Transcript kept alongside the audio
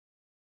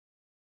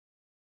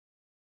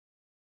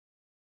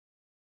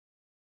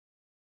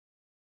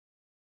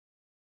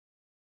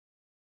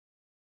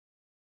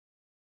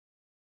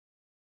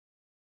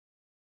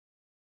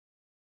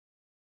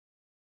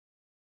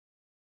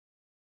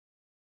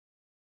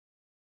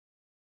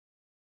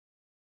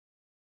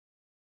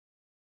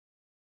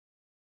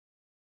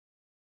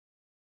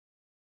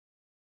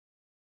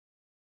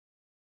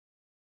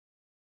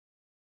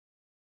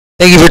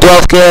Thank you for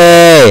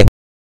 12K!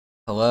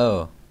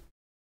 Hello,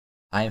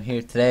 I am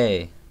here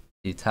today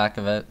to talk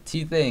about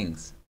two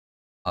things.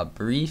 A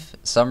brief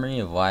summary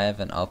of why I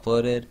haven't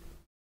uploaded,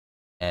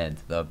 and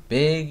the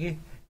big,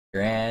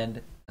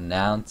 grand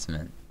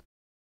announcement.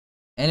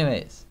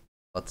 Anyways,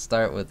 let's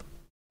start with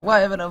why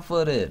I haven't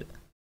uploaded.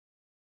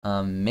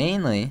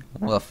 Mainly,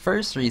 well, the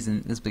first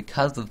reason is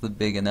because of the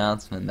big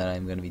announcement that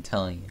I'm going to be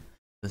telling you.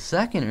 The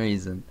second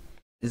reason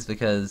is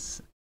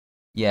because,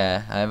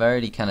 yeah, I've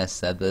already kind of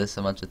said this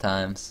a bunch of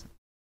times.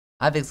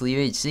 Ivix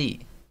Leave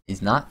HC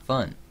is not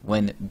fun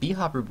when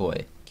Beehopper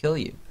Boy kill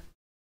you.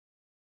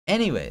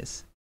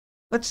 Anyways,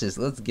 let's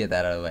get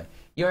that out of the way.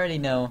 You already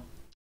know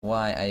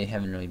why I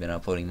haven't really been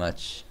uploading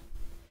much.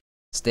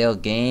 Stale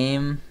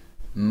game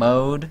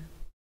mode.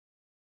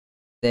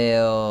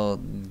 Stale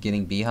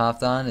getting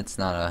beehopped on. It's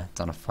not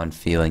a fun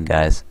feeling,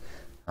 guys.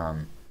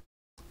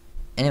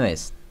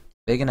 Anyways,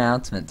 big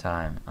announcement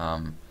time.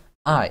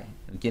 I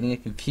am getting a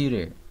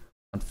computer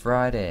on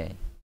Friday.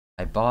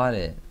 I bought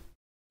it.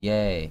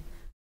 Yay.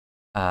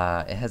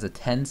 It has a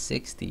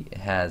 1060. It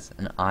has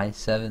an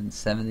i7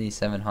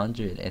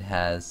 7700. It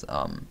has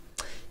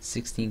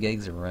 16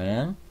 gigs of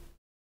RAM.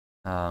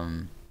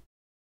 What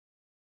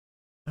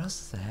else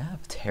does it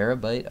have?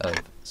 Terabyte of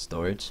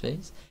storage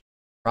space.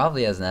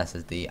 Probably has an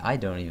SSD. I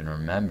don't even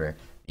remember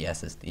the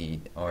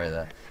SSD or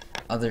the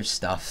other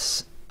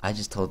stuffs. I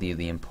just told you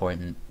the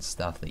important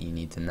stuff that you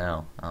need to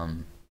know.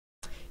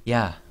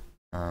 Yeah.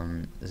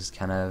 This is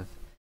kind of,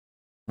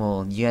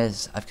 well, you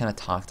guys, I've kind of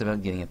talked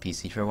about getting a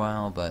PC for a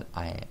while, but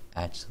I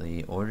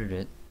actually ordered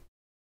it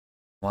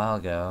a while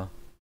ago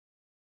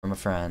from a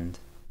friend,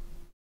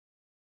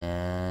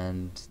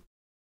 and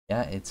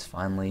yeah, it's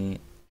finally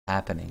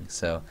happening.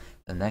 So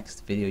the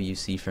next video you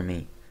see from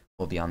me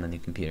will be on the new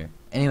computer.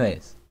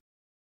 Anyways,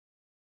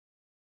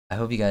 I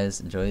hope you guys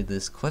enjoyed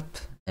this clip,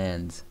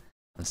 and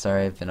I'm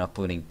sorry I've been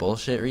uploading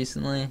bullshit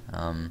recently.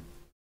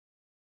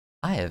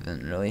 I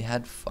haven't really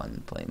had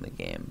fun playing the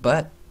game,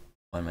 but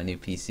when my new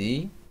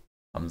PC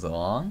comes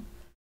along,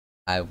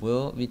 I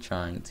will be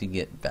trying to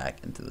get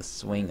back into the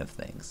swing of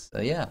things.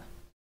 So yeah,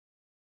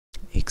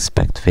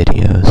 expect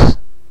videos.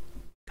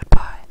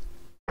 Goodbye.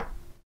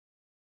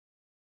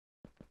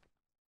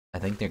 I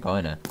think they're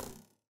going to.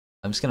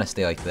 I'm just gonna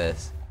stay like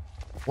this.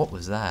 What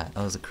was that?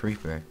 That was a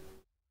creeper.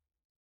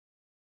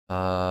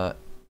 They're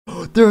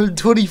on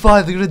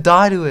 25. They're gonna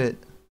die to it.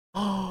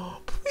 Oh,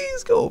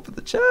 please go open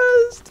the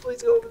chest.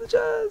 Please go open the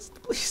chest.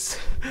 Please.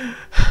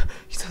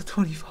 He's on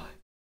 25.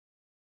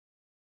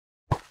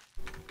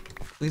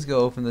 Please go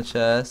open the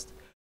chest.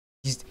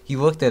 He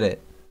looked at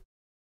it.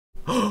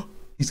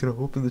 He's gonna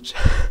open the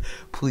chest.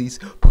 Please,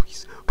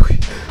 please,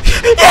 please.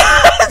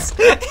 Yes!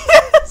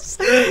 Yes!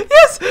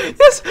 Yes! Yes!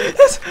 Yes!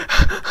 Yes!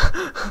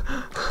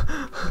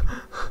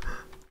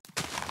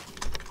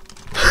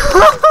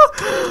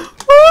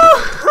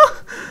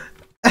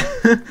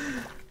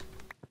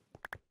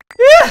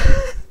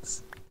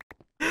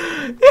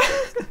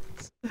 Yes!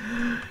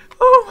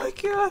 Oh my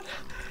god!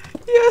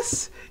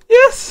 Yes!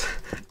 Yes!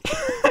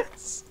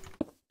 Yes!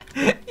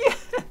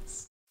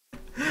 Yes!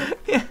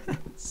 Yes!